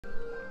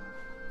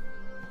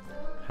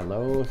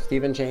Hello,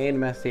 Stephen Jane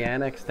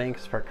Messianics.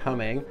 Thanks for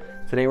coming.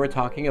 Today we're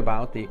talking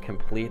about the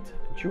Complete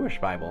Jewish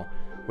Bible,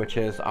 which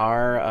is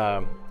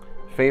our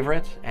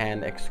favorite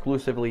and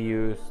exclusively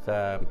used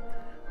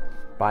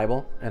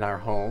Bible in our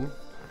home,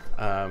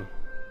 and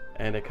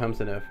it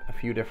comes in a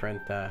few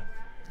different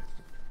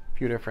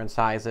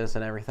sizes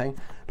and everything.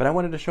 But I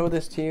wanted to show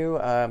this to you.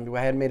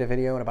 I had made a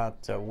video in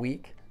about a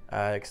week,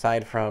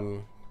 aside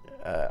from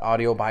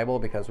audio Bible,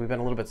 because we've been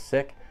a little bit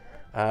sick.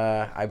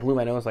 I blew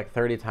my nose like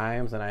 30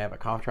 times and I have a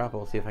cough drop.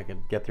 We'll see if I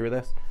can get through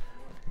this.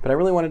 But I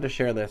really wanted to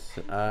share this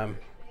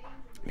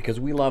because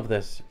we love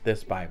this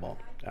Bible.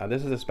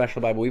 This is a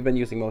special Bible. We've been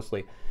using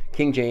mostly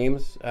King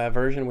James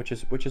version, which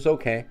is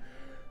okay.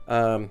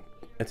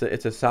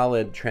 It's a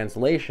solid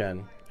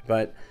translation,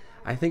 but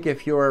I think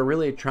if you're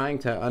really trying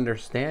to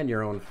understand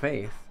your own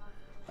faith,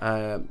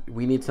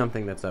 we need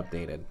something that's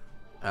updated.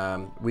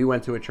 We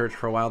went to a church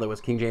for a while that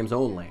was King James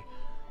only,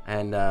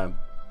 and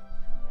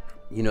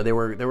you know, they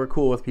were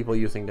cool with people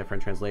using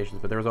different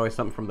translations, but there was always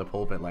something from the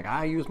pulpit, like,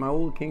 I use my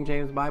old King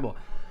James Bible.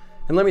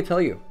 And let me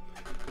tell you,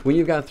 when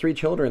you've got 3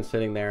 children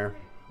sitting there,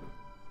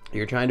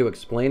 you're trying to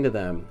explain to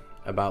them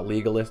about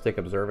legalistic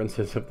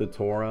observances of the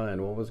Torah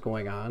and what was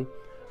going on.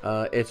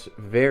 It's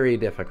very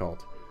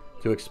difficult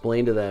to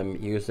explain to them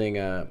using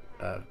a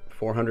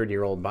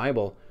 400-year-old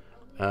Bible,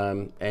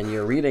 and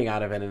you're reading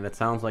out of it, and it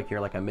sounds like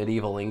you're like a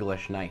medieval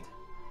English knight.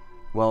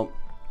 Well,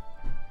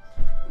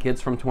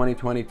 kids from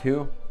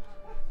 2022,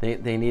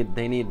 They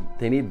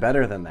need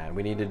better than that.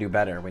 We need to do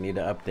better. We need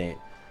to update.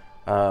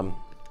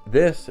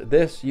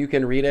 This you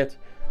can read it,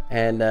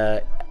 and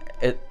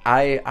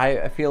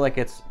I feel like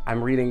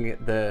I'm reading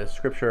the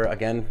scripture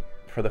again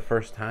for the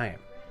first time.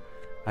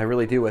 I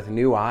really do, with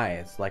new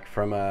eyes, like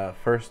from a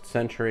first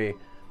century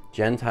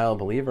Gentile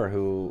believer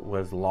who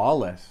was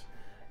lawless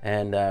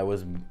and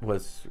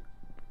was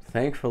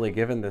thankfully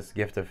given this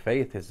gift of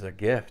faith as a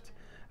gift.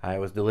 I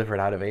was delivered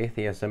out of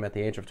atheism at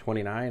the age of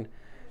 29.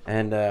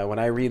 And when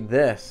I read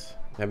this,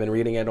 I've been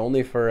reading it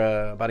only for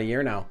about a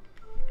year now.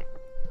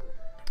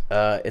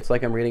 It's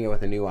like I'm reading it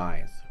with new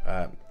eyes.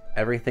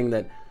 Everything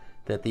that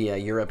the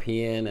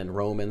European and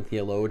Roman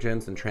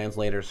theologians and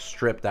translators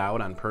stripped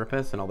out on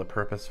purpose, and all the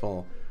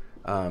purposeful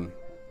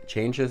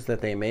changes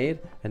that they made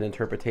and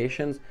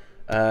interpretations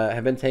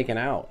have been taken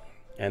out.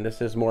 And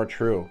this is more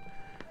true.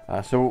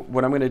 So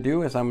what I'm going to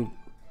do is I'm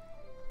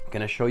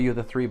going to show you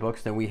the 3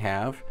 books that we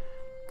have.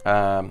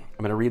 I'm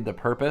going to read the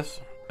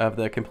purpose of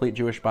the Complete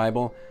Jewish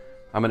Bible.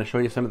 I'm going to show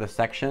you some of the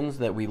sections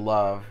that we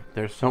love.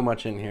 There's so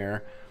much in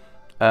here.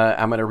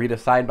 I'm going to read a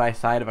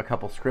side-by-side of a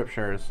couple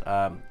scriptures,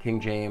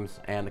 King James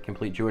and the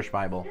Complete Jewish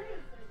Bible,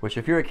 which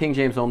if you're a King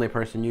James only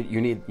person,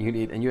 you need,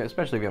 and you,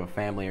 especially if you have a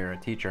family or a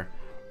teacher,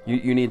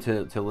 you need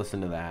to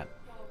listen to that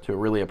to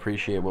really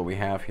appreciate what we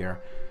have here.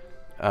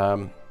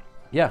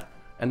 Yeah,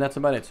 and that's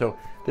about it. So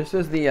this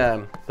is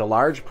the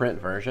large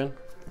print version,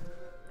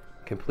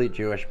 Complete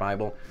Jewish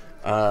Bible.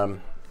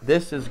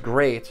 This is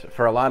great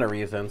for a lot of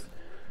reasons.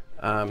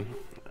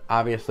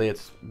 Obviously,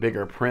 it's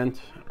bigger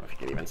print. I don't know if you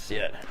can even see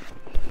it,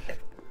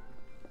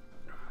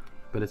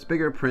 but it's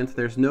bigger print.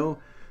 There's no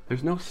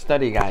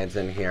study guides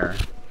in here,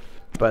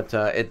 but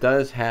it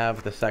does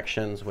have the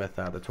sections with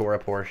the Torah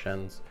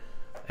portions,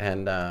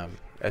 and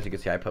as you can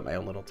see, I put my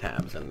own little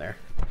tabs in there.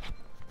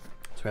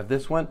 So we have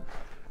this one.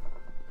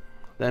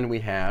 Then we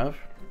have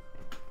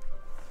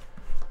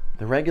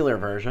the regular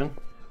version.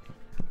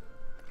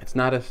 It's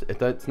not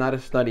a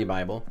study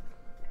Bible.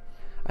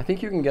 I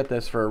think you can get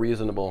this for a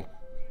reasonable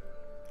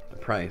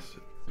price.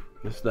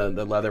 This is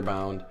the leather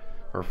bound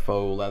or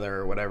faux leather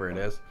or whatever it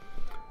is,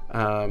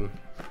 and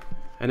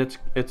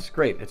it's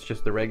great. It's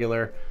just the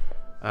regular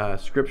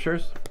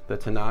scriptures, the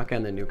Tanakh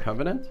and the New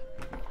Covenant,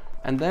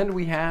 and then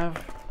we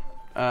have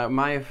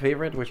my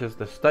favorite, which is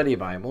the Study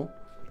Bible,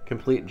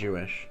 Complete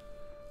Jewish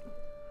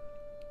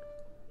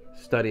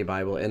Study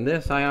Bible. And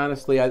this, I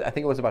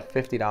think it was about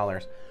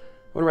 $50.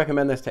 I would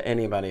recommend this to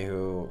anybody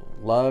who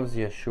loves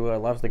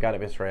Yeshua, loves the God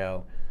of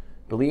Israel,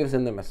 believes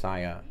in the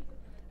Messiah,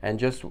 and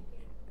just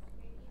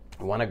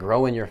want to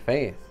grow in your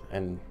faith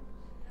and,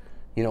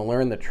 you know,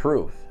 learn the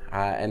truth.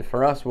 And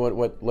for us,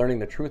 what learning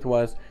the truth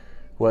was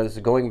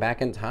going back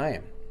in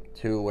time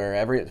to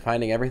where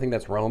finding everything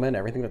that's Roman,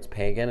 everything that's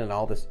pagan, and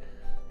all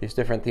these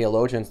different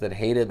theologians that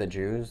hated the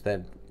Jews,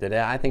 that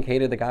I think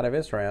hated the God of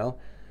Israel,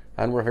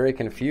 and were very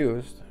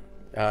confused.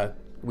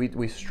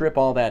 We strip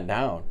all that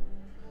down,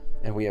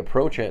 and we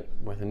approach it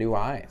with new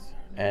eyes.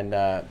 And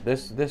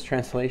this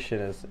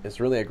translation is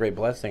really a great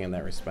blessing in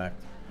that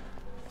respect.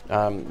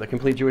 The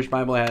Complete Jewish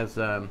Bible has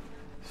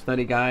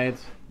study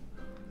guides.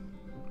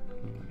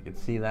 You can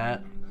see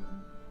that.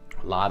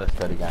 A lot of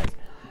study guides.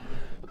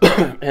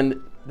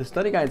 And the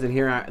study guides in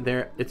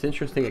here, it's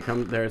interesting.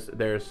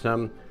 There's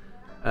some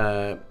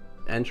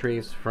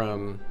entries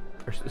from,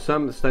 or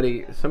some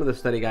of the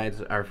study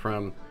guides are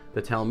from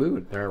the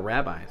Talmud. There are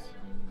rabbis.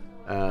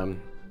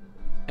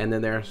 And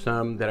then there are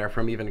some that are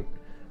from even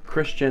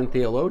Christian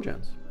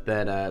theologians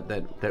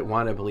that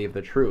want to believe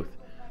the truth,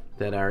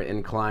 that are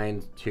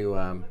inclined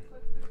to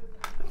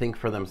think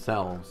for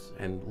themselves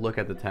and look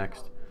at the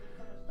text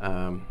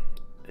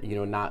you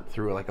know, not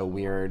through like a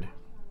weird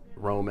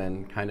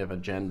Roman kind of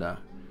agenda.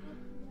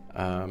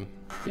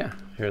 Yeah,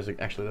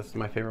 actually that's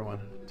my favorite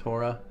one,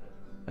 Torah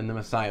and the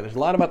Messiah. There's a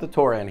lot about the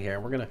Torah in here.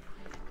 We're gonna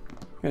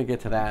get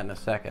to that in a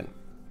second.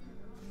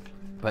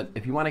 But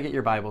if you want to get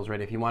your Bibles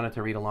ready, if you wanted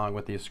to read along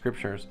with these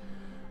scriptures,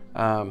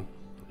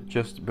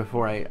 just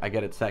before I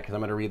get it set, because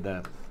I'm going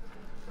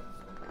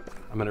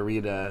to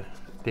read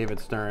David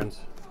Stern's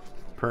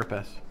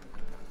purpose.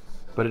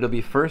 But it'll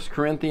be 1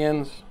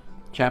 Corinthians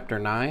chapter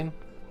 9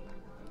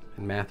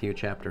 and Matthew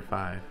chapter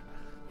 5.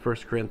 1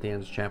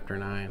 Corinthians chapter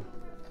 9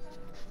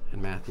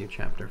 and Matthew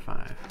chapter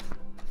 5.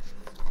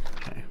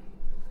 Okay.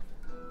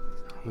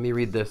 Let me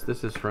read this.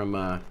 This is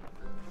from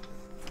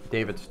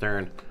David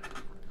Stern.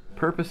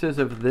 Purposes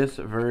of this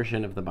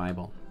version of the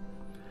Bible.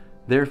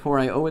 Therefore,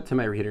 I owe it to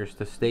my readers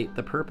to state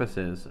the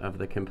purposes of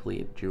the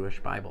complete Jewish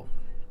Bible.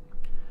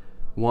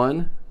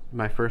 1.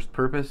 My first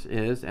purpose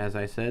is, as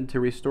I said,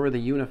 to restore the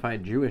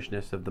unified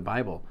Jewishness of the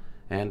Bible,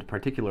 and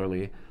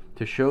particularly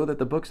to show that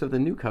the books of the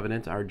New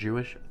Covenant are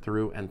Jewish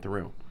through and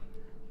through.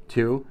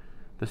 2.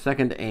 The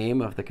second aim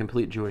of the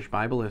complete Jewish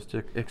Bible is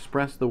to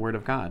express the Word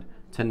of God,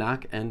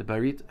 Tanakh and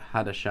Brit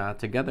Hadashah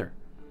together,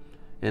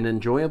 in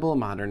enjoyable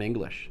modern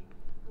English.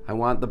 I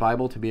want the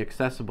Bible to be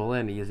accessible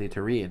and easy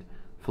to read,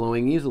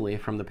 flowing easily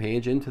from the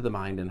page into the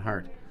mind and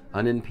heart,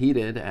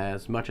 unimpeded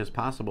as much as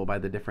possible by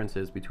the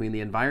differences between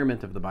the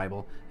environment of the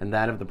Bible and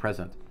that of the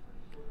present.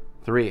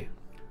 3.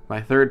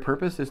 My third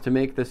purpose is to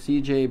make the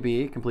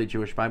CJB, Complete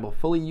Jewish Bible,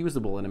 fully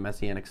usable in a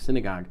Messianic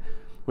synagogue,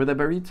 where the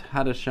Brit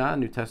Hadashah,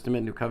 New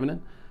Testament, New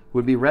Covenant,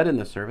 would be read in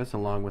the service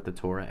along with the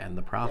Torah and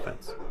the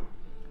prophets.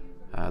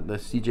 The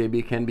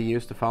CJB can be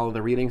used to follow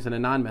the readings in a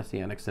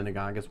non-Messianic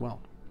synagogue as well.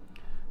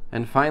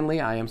 And finally,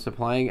 I am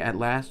supplying at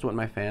last what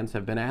my fans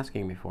have been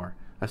asking me for,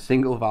 a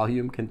single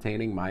volume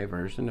containing my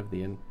version of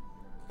the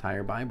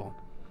entire Bible.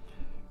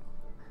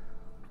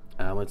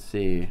 Let's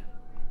see.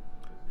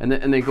 And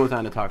then it goes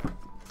on to talk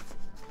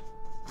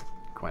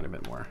quite a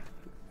bit more.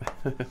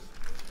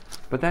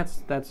 But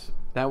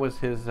that was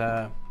his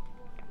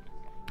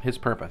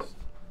purpose.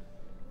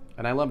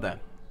 And I love that.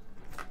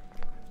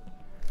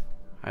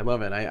 I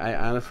love it. I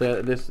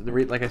honestly,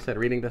 like I said,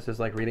 reading this is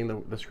like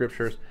reading the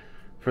scriptures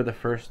for the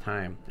first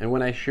time. And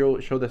when I show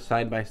the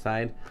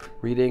side-by-side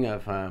reading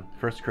of 1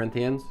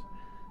 Corinthians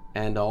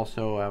and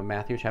also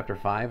Matthew chapter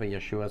 5 of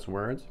Yeshua's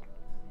words,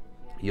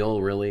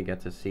 you'll really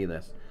get to see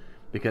this.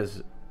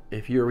 Because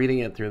if you're reading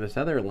it through this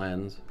other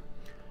lens,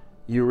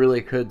 you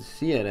really could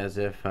see it as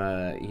if,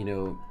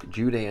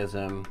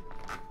 Judaism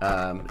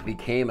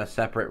became a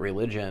separate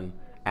religion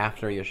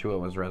after Yeshua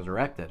was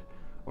resurrected.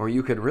 Or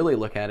you could really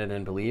look at it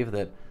and believe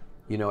that,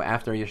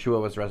 after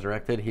Yeshua was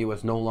resurrected, he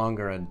was no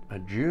longer a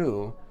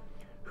Jew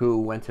who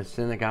went to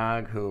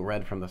synagogue, who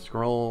read from the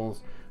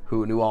scrolls,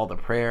 who knew all the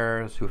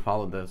prayers, who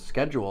followed the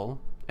schedule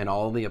and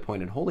all the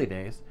appointed holy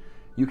days.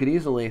 You could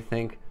easily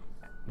think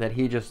that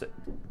he just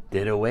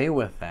did away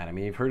with that. I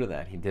mean, you've heard of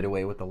that. He did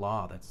away with the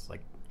law. That's like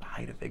the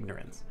height of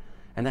ignorance.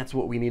 And that's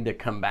what we need to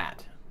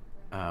combat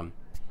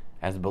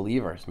as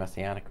believers,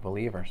 Messianic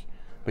believers.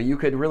 But you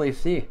could really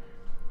see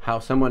how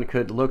someone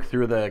could look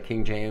through the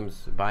King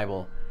James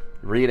Bible,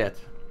 read it,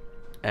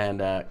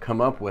 and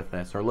come up with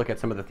this, or look at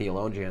some of the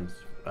theologians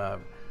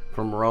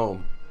from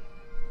Rome,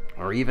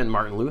 or even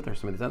Martin Luther,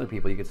 some of these other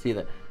people. You could see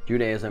that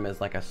Judaism is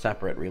like a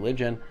separate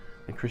religion,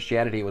 and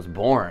Christianity was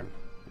born.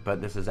 But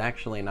this is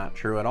actually not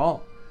true at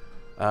all.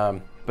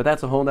 But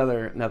that's a whole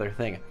another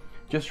thing.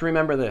 Just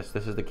remember this.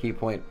 This is the key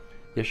point.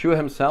 Yeshua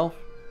himself,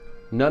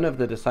 none of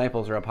the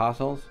disciples or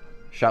apostles,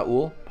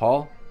 Shaul,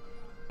 Paul,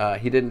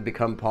 he didn't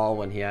become Paul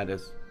when he had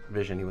his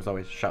vision. He was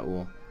always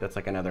Shaul. That's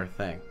like another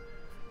thing.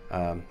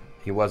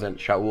 He wasn't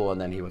Shaul and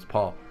then he was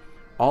Paul.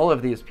 All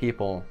of these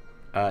people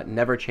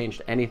never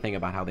changed anything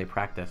about how they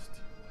practiced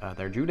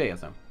their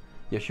Judaism.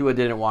 Yeshua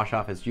didn't wash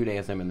off his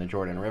Judaism in the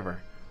Jordan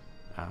River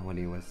when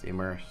he was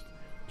immersed.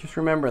 Just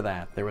remember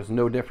that. There was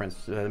no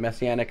difference. The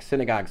Messianic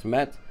synagogues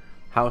met,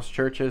 house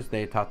churches,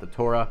 they taught the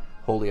Torah,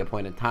 holy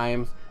appointed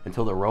times,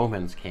 until the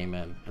Romans came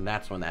in. And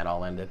that's when that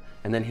all ended.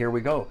 And then here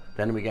we go.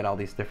 Then we get all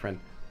these different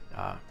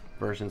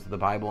versions of the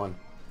Bible and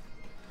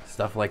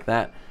stuff like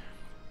that.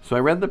 So I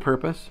read the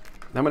purpose.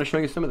 I'm going to show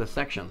you some of the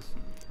sections.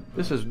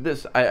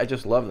 I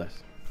just love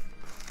this.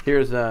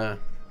 Here's a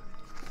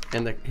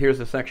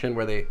section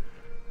where they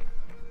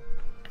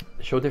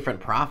show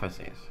different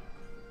prophecies.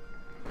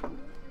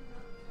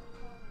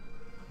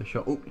 They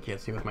show, you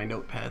can't see with my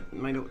notepad,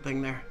 my note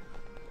thing there.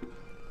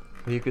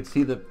 But you could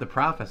see the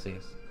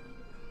prophecies.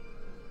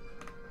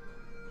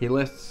 He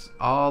lists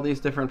all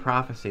these different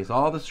prophecies,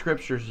 all the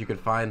scriptures, you could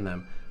find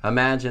them.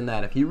 Imagine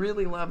that. If you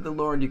really love the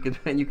Lord, you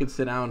could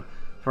sit down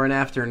for an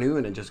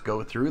afternoon and just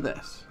go through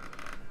this.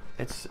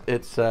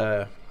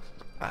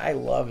 I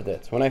loved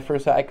it. When I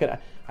first saw it,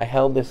 I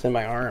held this in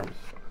my arms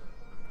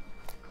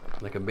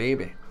like a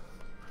baby.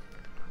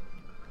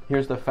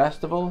 Here's the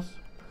festivals,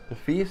 the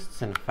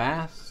feasts and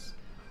fasts,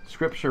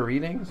 scripture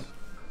readings.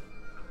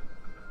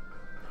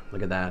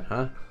 Look at that,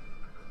 huh?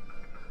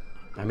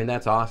 I mean,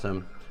 that's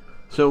awesome.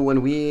 So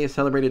when we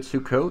celebrated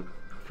Sukkot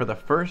for the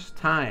first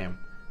time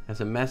as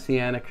a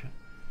Messianic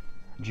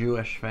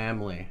Jewish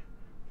family,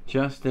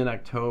 just in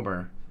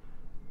October,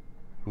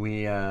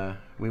 we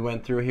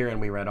went through here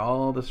and we read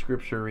all the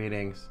scripture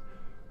readings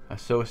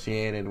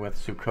associated with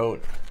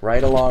Sukkot,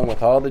 right along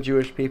with all the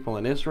Jewish people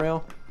in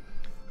Israel,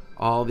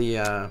 all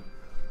the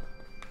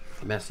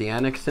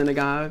Messianic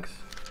synagogues,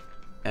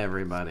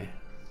 everybody.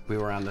 We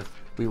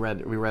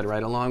read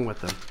right along with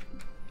them.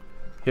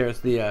 Here's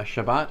the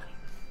Shabbat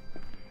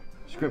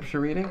scripture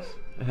readings.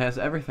 It has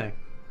everything.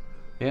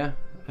 Yeah,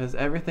 it has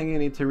everything you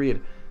need to read,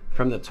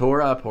 from the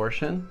Torah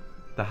portion,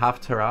 the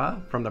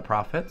Haftarah from the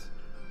prophets,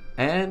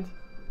 and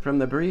from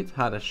the Brit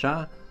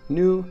Hadashah,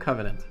 New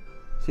Covenant.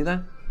 See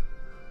that?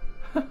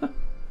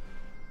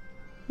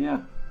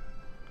 Yeah.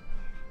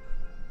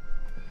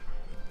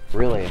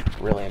 Really,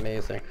 really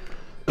amazing.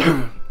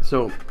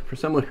 So for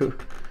someone who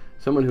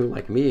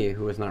like me,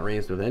 who was not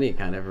raised with any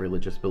kind of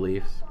religious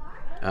beliefs,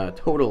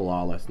 total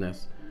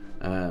lawlessness,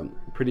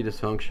 pretty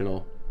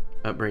dysfunctional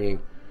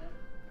upbringing,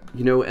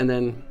 and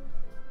then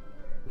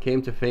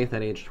came to faith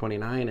at age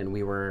 29, and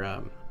we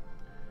were,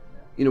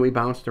 we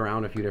bounced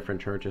around a few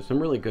different churches, some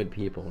really good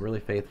people, really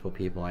faithful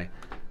people.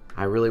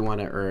 I really want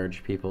to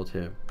urge people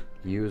to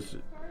use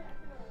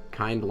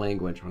kind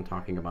language when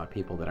talking about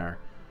people that are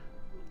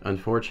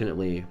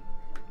unfortunately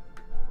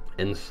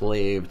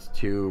enslaved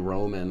to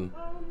Roman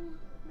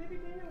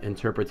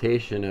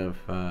interpretation of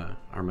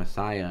our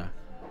Messiah,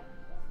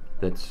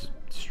 that's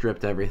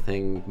stripped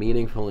everything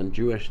meaningful in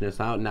Jewishness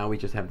out. Now we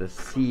just have the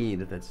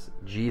seed that's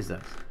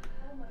Jesus.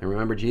 And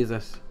remember,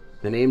 Jesus,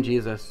 the name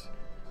Jesus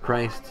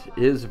Christ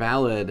is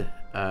valid.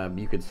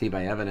 You could see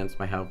by evidence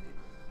by how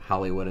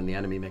Hollywood and the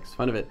enemy makes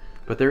fun of it,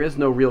 but there is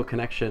no real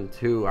connection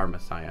to our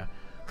Messiah.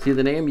 See,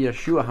 the name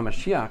Yeshua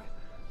HaMashiach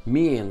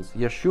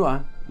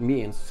Yeshua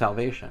means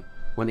salvation.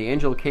 When the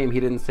angel came, he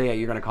didn't say,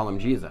 you're going to call him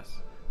Jesus.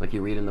 Like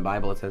you read in the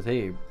Bible, it says,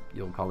 hey,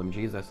 you'll call him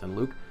Jesus in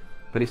Luke.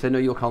 But he said, no,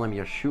 you'll call him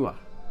Yeshua,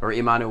 or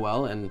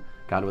Emmanuel, and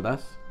God with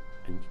us.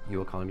 And you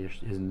will call him,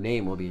 his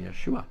name will be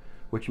Yeshua,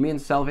 which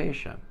means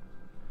salvation.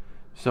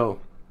 So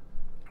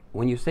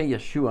when you say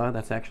Yeshua,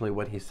 that's actually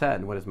what he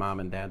said, what his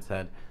mom and dad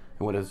said,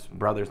 and what his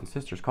brothers and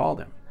sisters called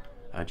him.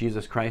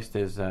 Jesus Christ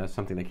is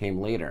something that came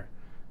later,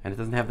 and it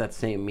doesn't have that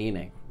same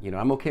meaning.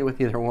 I'm okay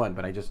with either one,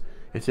 but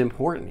it's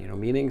important.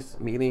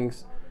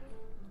 Meanings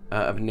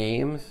of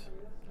names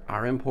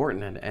are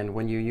important, and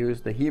when you use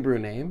the Hebrew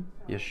name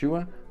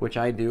Yeshua, which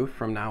I do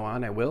from now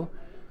on, I will,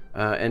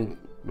 and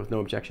with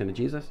no objection to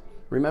Jesus,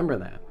 remember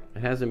that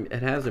it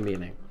has a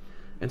meaning.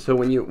 And so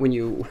when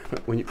you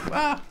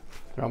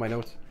throw my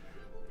notes.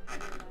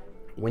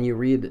 When you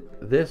read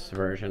this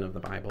version of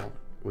the Bible,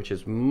 which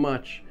is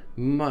much,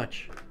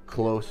 much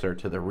closer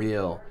to the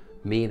real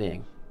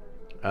meaning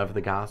of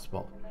the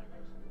gospel,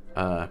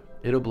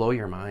 it'll blow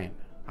your mind.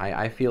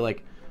 I feel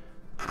like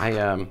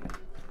I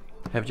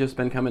have just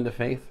been coming to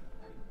faith,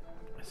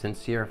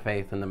 sincere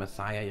faith in the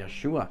Messiah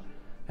Yeshua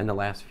in the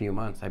last few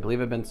months. I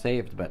believe I've been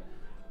saved, but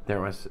there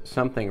was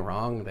something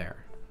wrong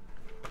there.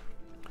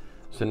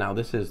 So now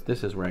this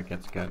is where it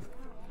gets good.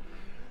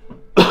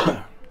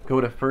 Go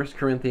to 1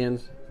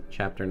 Corinthians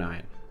chapter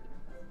 9.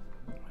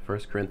 1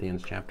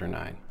 Corinthians chapter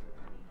 9.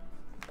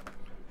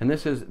 And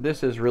this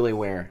is really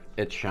where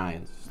it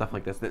shines. Stuff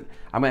like this.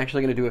 I'm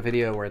actually going to do a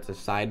video where it's a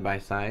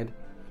side-by-side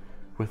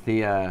with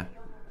the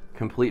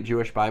complete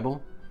Jewish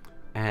Bible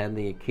and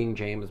the King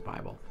James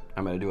Bible.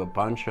 I'm going to do a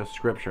bunch of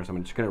scriptures.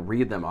 I'm just going to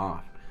read them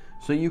off,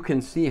 so you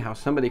can see how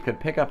somebody could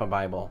pick up a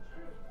Bible,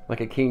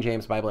 like a King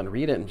James Bible, and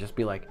read it and just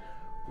be like,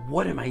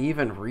 what am I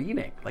even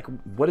reading? Like,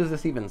 what does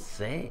this even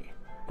say?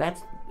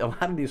 That's a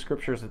lot of these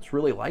scriptures, it's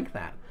really like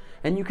that.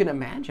 And you can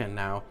imagine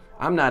now,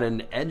 I'm not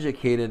an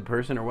educated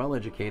person or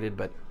well-educated,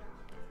 but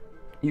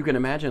you can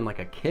imagine like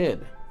a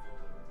kid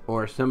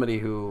or somebody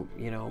who,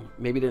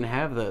 maybe didn't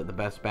have the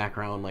best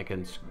background, like,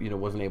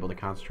 wasn't able to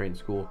concentrate in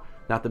school,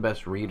 not the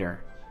best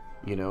reader,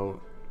 You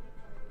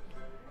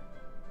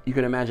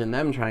can imagine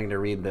them trying to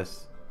read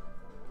this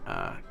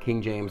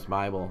King James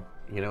Bible.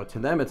 To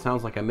them it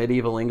sounds like a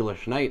medieval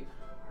English knight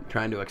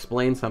trying to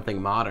explain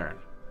something modern.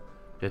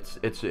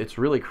 It's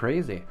really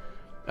crazy.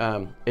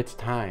 It's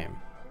time,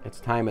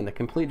 and the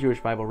complete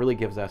Jewish Bible really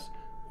gives us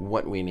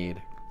what we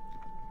need.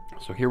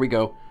 So here we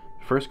go,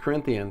 1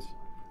 Corinthians.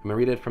 I'm gonna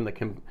read it from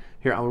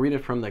I'll read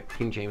it from the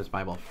King James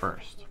Bible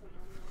first,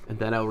 and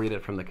then I'll read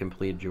it from the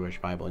complete Jewish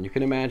Bible. And you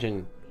can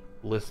imagine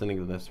listening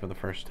to this for the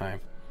first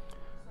time.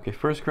 Okay,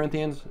 1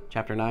 Corinthians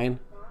chapter 9,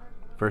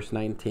 verse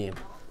 19.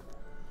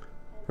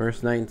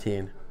 Verse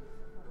 19.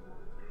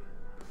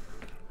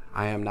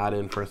 I am not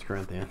in 1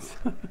 Corinthians.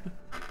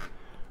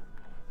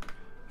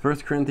 1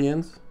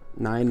 Corinthians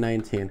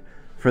 9:19.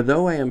 For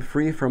though I am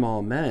free from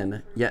all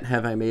men, yet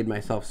have I made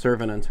myself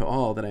servant unto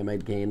all, that I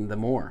might gain the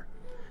more.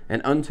 And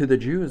unto the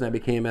Jews I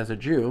became as a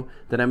Jew,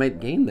 that I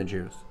might gain the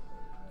Jews.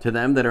 To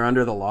them that are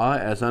under the law,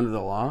 as under the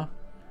law,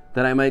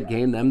 that I might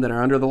gain them that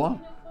are under the law.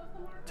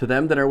 To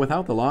them that are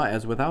without the law,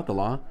 as without the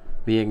law,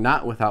 being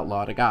not without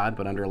law to God,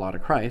 but under law to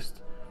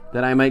Christ,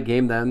 that I might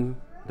gain them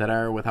that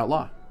are without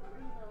law.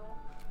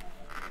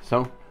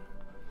 So,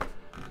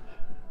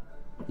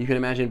 You can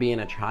imagine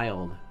being a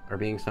child or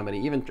being somebody,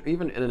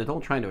 even an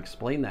adult trying to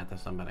explain that to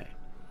somebody.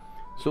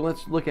 So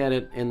let's look at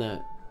it in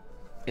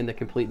the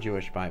complete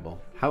Jewish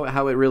Bible,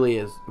 how it really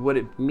is, what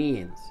it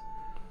means.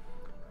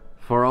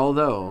 For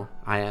although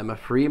I am a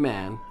free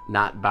man,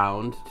 not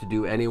bound to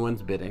do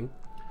anyone's bidding,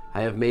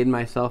 I have made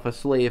myself a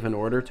slave in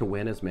order to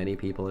win as many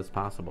people as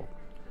possible.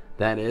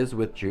 That is,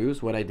 with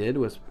Jews, what I did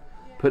was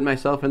put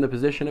myself in the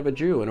position of a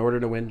Jew in order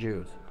to win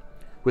Jews.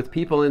 With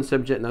people in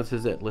subjection, this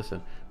is it,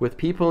 listen. With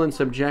people in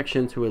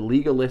subjection to a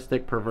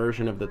legalistic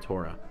perversion of the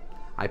Torah,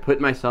 I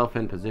put myself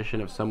in position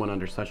of someone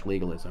under such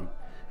legalism,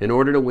 in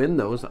order to win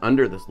those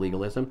under this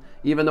legalism,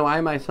 even though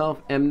I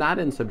myself am not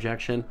in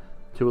subjection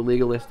to a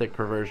legalistic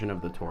perversion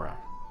of the Torah.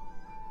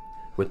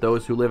 With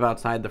those who live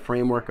outside the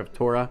framework of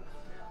Torah,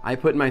 I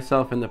put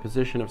myself in the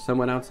position of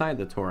someone outside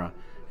the Torah,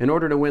 in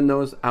order to win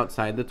those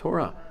outside the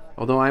Torah.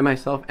 Although I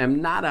myself am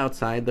not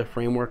outside the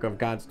framework of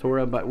God's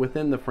Torah, but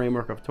within the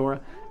framework of Torah,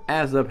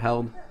 as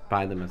upheld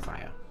by the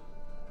Messiah.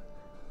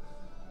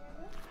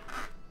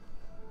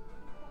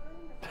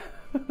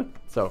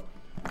 So,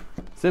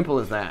 simple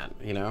as that,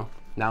 you know.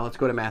 Now let's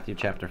go to Matthew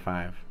chapter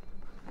 5.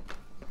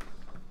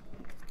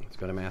 Let's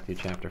go to Matthew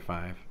chapter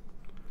 5.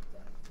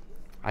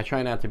 I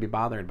try not to be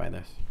bothered by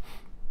this.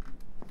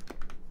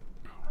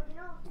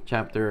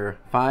 Chapter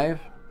 5,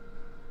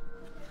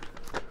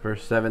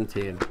 verse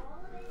 17.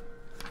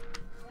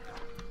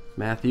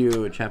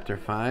 Matthew chapter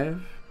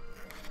 5,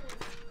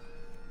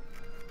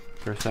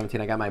 verse 17.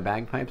 I got my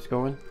bagpipes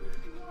going.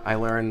 I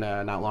learned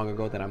not long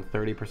ago that I'm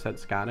 30%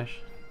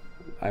 Scottish.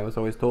 I was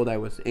always told I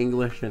was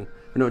English and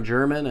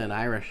German and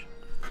Irish,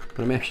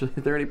 but I'm actually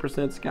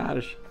 30%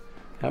 Scottish.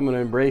 I'm going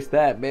to embrace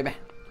that, baby.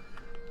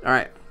 All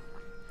right.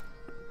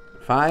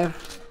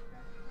 5,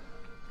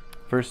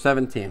 verse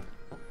 17.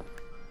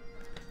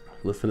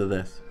 Listen to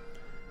this.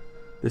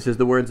 This is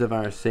the words of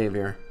our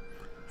Savior.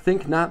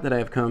 Think not that I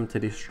have come to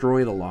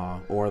destroy the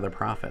law or the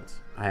prophets.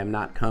 I am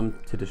not come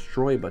to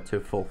destroy, but to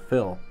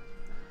fulfill.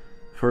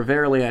 For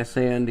verily I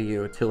say unto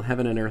you, till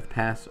heaven and earth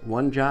pass,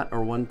 one jot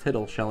or one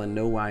tittle shall in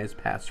no wise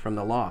pass from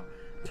the law,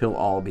 till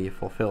all be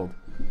fulfilled.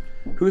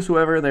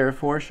 Whosoever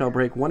therefore shall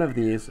break one of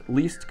these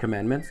least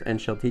commandments, and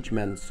shall teach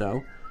men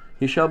so,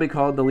 he shall be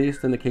called the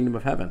least in the kingdom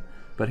of heaven.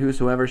 But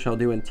whosoever shall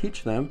do and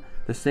teach them,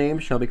 the same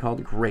shall be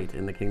called great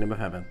in the kingdom of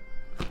heaven.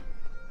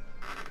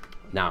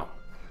 Now,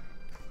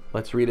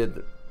 let's read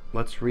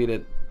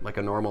it like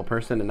a normal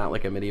person and not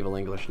like a medieval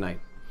English knight.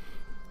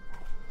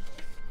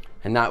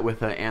 And not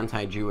with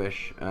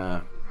anti-Jewish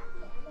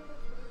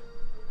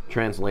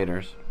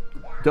translators.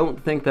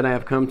 Don't think that I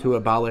have come to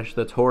abolish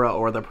the Torah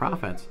or the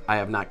prophets. I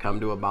have not come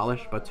to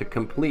abolish, but to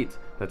complete.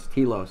 That's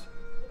telos.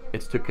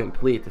 It's to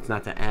complete. It's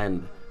not to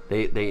end.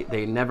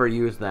 They never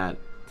use that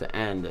to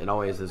end. It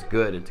always is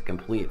good and to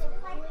complete.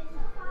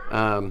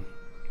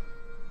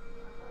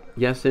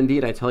 Yes,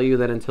 indeed, I tell you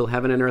that until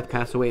heaven and earth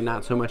pass away,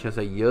 not so much as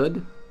a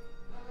yud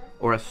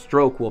or a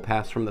stroke will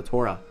pass from the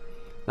Torah.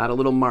 Not a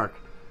little mark.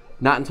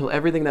 Not until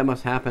everything that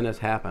must happen has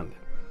happened.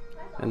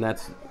 And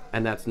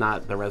that's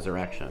not the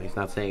resurrection. He's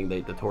not saying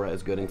that the Torah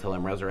is good until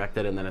I'm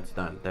resurrected and then it's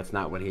done. That's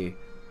not what he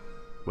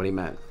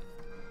meant.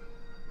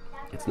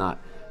 It's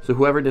not. So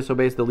whoever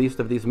disobeys the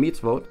least of these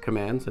mitzvot,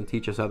 commands, and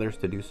teaches others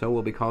to do so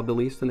will be called the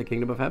least in the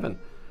kingdom of heaven.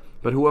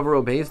 But whoever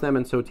obeys them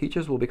and so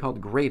teaches will be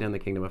called great in the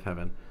kingdom of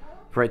heaven.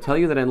 For I tell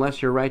you that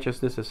unless your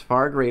righteousness is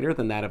far greater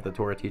than that of the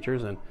Torah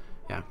teachers, and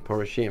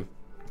Porashim.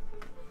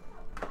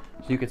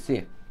 So you can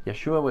see,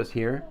 Yeshua was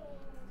here.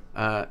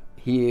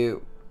 He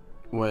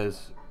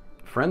was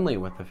friendly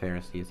with the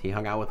Pharisees. He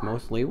hung out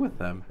mostly with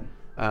them.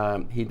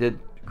 He did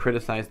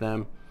criticize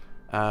them,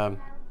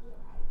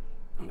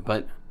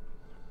 but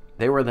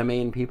they were the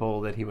main people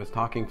that he was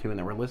talking to and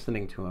that were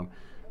listening to him.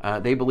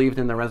 They believed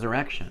in the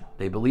resurrection.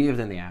 They believed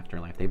in the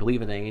afterlife. They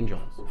believed in the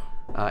angels.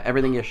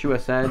 Everything Yeshua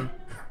said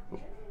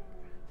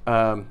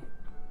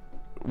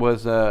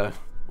was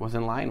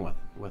in line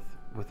with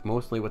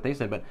mostly what they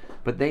said,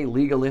 but they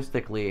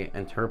legalistically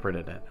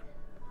interpreted it,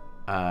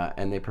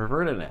 and they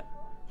perverted it.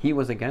 He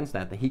was against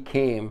that. He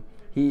came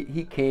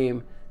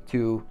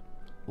to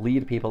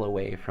lead people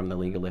away from the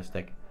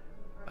legalistic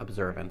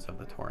observance of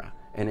the Torah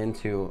and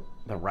into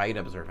the right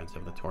observance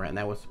of the Torah, and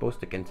that was supposed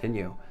to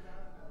continue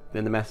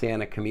in the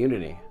Messianic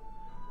community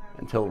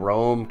until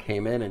Rome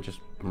came in and just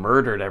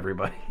murdered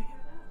everybody.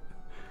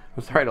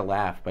 I'm sorry to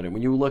laugh, but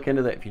when you look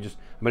into that, I'm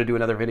going to do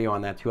another video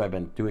on that too. I've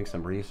been doing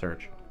some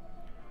research.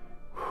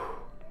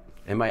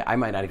 I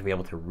might not even be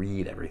able to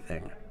read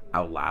everything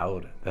out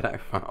loud that I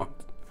found.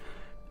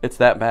 It's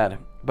that bad.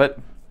 But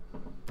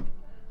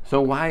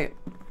so why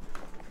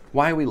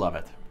we love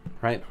it,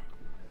 right?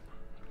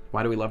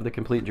 Why do we love the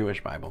complete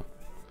Jewish Bible?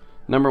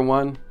 Number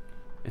one,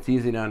 it's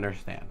easy to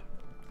understand.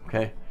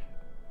 Okay?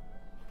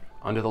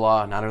 Under the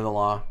law, not under the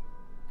law.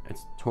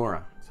 It's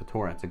Torah. It's a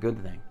Torah. It's a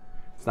good thing.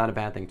 It's not a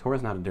bad thing. Torah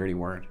is not a dirty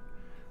word.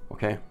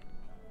 Okay?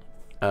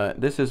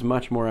 This is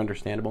much more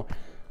understandable.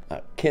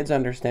 Kids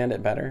understand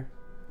it better.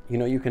 You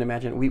know, you can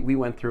imagine. We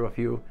went through a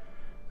few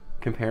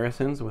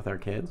comparisons with our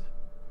kids,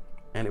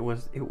 and it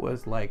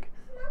was like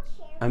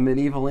a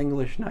medieval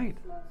English knight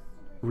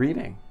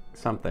reading.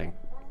 something,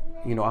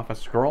 you know, off a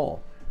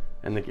scroll,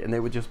 and they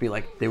would just be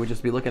like, they would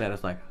just be looking at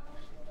us like,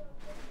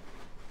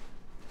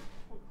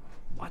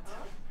 what?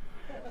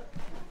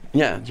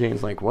 Yeah,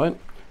 Jane's like, what?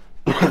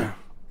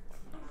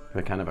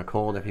 But kind of a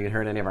cold. If you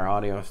heard any of our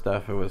audio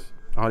stuff, it was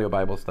audio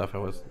Bible stuff. I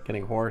was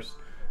getting hoarse.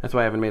 That's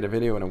why I haven't made a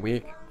video in a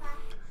week.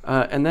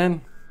 And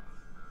then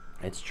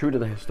it's true to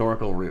the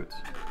historical roots.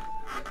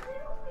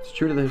 It's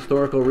true to the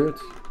historical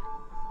roots.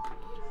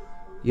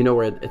 You know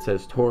where it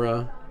says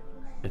Torah,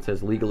 it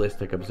says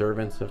legalistic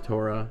observance of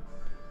Torah.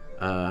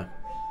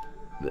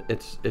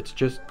 It's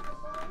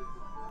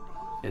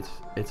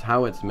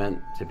how it's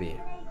meant to be.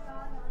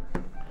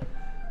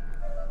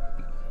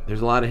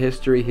 There's a lot of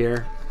history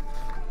here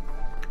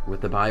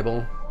with the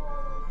Bible,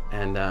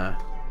 and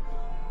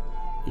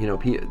you know,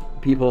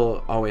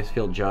 people always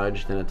feel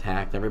judged and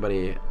attacked.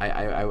 Everybody,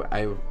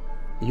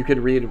 you could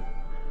read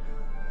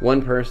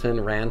one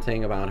person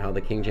ranting about how the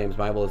King James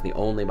Bible is the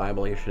only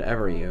Bible you should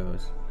ever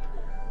use,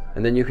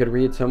 and then you could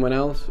read someone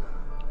else,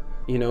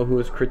 you know, who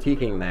is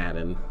critiquing that.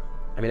 And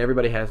I mean,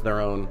 everybody has their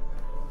own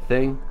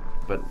thing,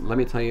 but let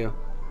me tell you,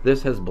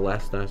 this has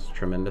blessed us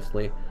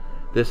tremendously.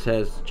 This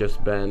has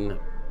just been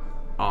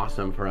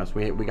awesome for us.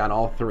 We got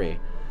all three.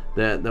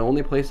 The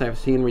only place I've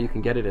seen where you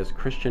can get it is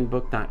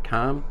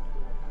christianbook.com.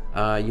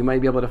 You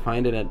might be able to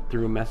find it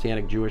through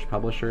Messianic Jewish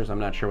publishers. I'm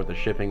not sure what the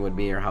shipping would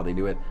be or how they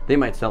do it. They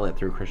might sell it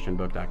through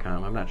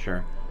christianbook.com. I'm not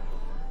sure.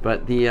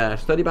 But the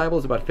study Bible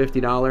is about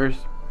 $50.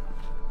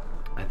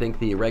 I think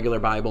the regular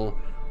Bible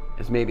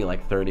is maybe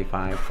like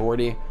 $35,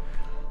 $40.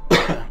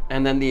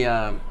 And then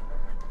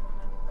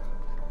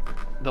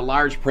the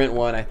large print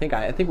one, I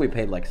think we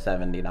paid like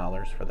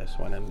 $70 for this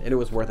one, and it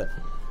was worth it.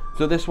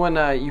 So this one,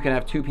 you can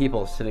have two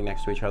people sitting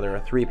next to each other, or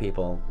three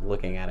people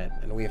looking at it,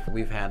 and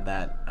we've had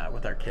that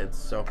with our kids.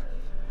 So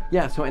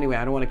yeah. So anyway,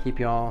 I don't want to keep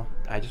you all.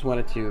 I just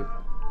wanted to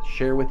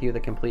share with you the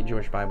Complete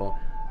Jewish Bible.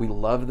 We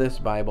love this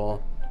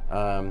Bible,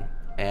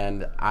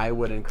 and I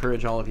would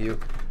encourage all of you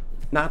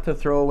not to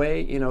throw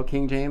away, you know,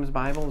 King James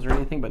Bibles or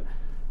anything, but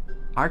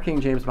our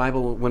King James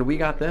Bible, when we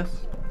got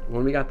this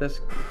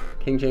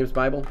King James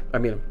Bible,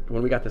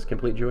 when we got this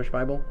Complete Jewish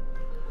Bible,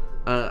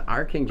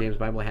 our King James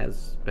Bible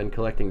has been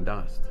collecting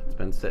dust. It's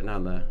been sitting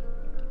on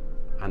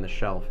the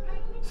shelf.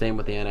 Same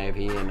with the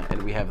NIV,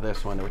 and we have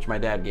this one, which my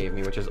dad gave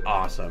me, which is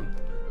awesome.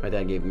 My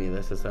dad gave me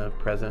this as a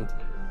present.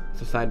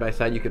 So side by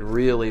side, you could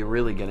really,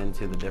 really get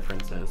into the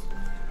differences.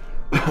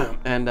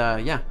 And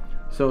yeah,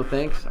 so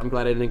thanks. I'm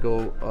glad I didn't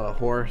go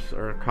hoarse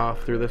or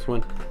cough through this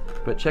one.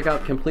 But check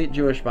out Complete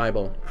Jewish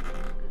Bible.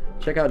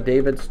 Check out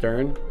David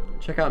Stern.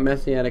 Check out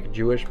Messianic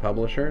Jewish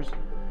Publishers,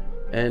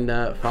 and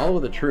follow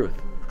the truth.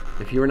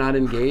 If you are not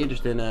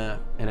engaged in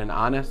an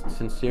honest,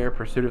 sincere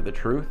pursuit of the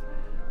truth,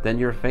 then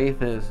your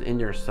faith is in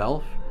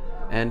yourself,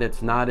 and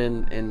it's not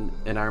in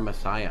our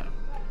Messiah.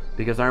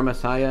 Because our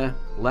Messiah,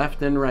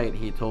 left and right,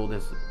 he told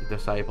his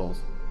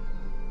disciples,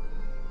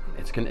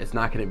 it's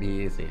not going to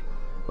be easy.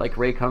 Like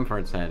Ray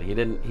Comfort said, he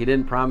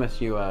didn't promise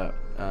you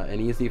an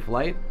easy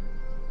flight.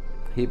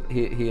 He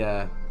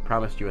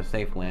promised you a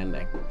safe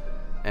landing.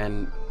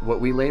 And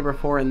what we labor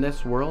for in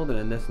this world and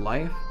in this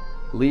life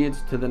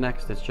leads to the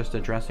next. It's just a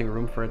dressing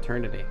room for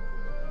eternity.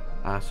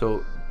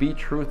 So be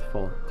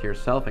truthful to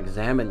yourself,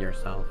 examine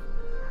yourself,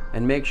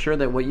 and make sure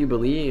that what you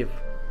believe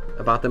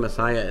about the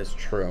Messiah is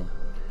true.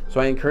 So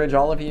I encourage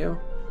all of you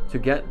to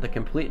get the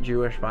Complete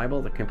Jewish Bible,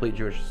 the Complete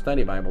Jewish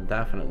Study Bible,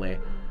 definitely.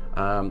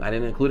 I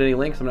didn't include any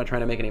links. I'm not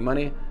trying to make any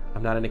money.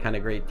 I'm not any kind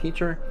of great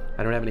teacher.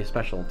 I don't have any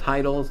special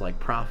titles like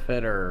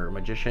prophet or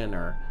magician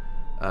or,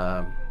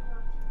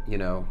 you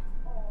know,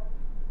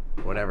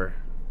 whatever,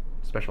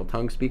 special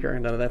tongue speaker,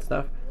 none of that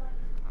stuff.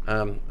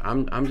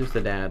 I'm just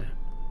a dad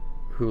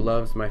who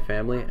loves my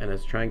family and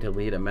is trying to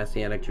lead a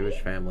Messianic Jewish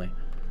family.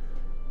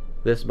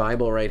 This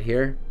Bible right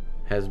here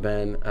has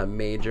been a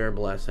major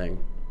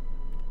blessing,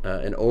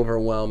 an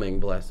overwhelming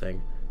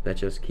blessing that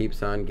just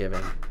keeps on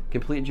giving.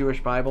 Complete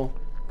Jewish Bible,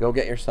 go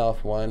get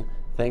yourself one.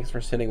 Thanks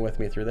for sitting with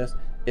me through this.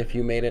 If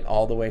you made it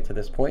all the way to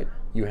this point,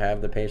 you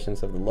have the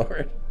patience of the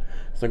Lord.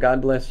 So God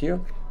bless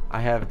you.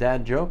 I have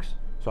dad jokes,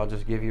 so I'll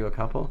just give you a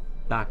couple.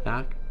 Knock,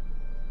 knock.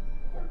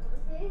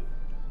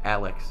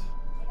 Alex.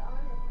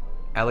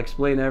 I'll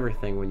explain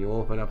everything when you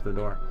open up the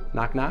door.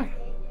 Knock, knock.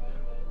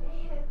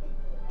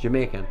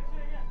 Jamaican.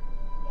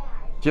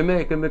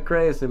 Jamaican, but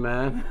crazy,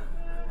 man.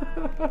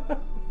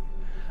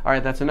 All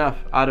right, that's enough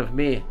out of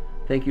me.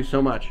 Thank you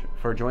so much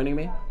for joining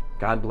me.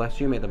 God bless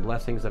you. May the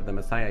blessings of the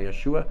Messiah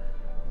Yeshua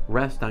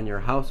rest on your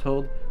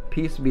household.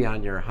 Peace be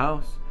on your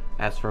house.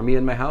 As for me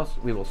and my house,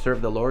 we will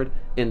serve the Lord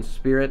in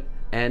spirit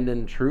and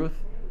in truth.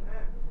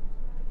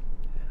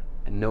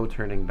 And no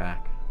turning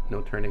back.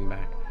 No turning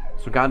back.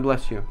 So God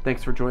bless you.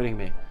 Thanks for joining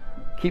me.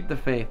 Keep the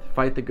faith.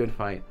 Fight the good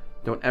fight.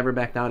 Don't ever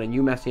back down. And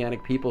you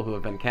Messianic people who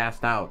have been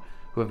cast out,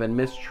 who have been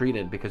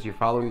mistreated because you're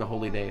following the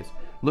holy days,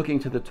 looking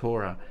to the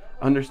Torah,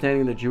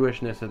 understanding the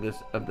Jewishness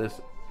of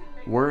this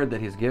word that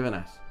he's given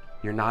us.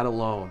 You're not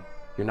alone.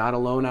 You're not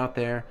alone out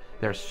there.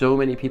 There are so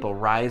many people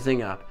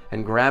rising up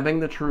and grabbing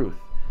the truth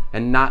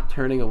and not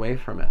turning away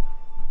from it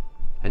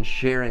and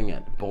sharing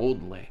it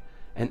boldly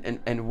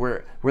and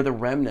we're the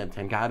remnant,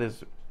 and God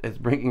is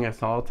bringing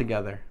us all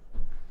together.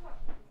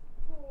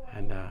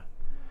 And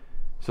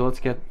so let's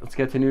get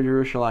to New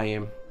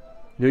Jerusalem,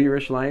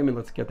 and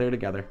let's get there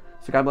together.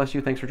 So God bless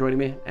you. Thanks for joining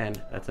me,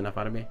 and that's enough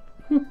out of me.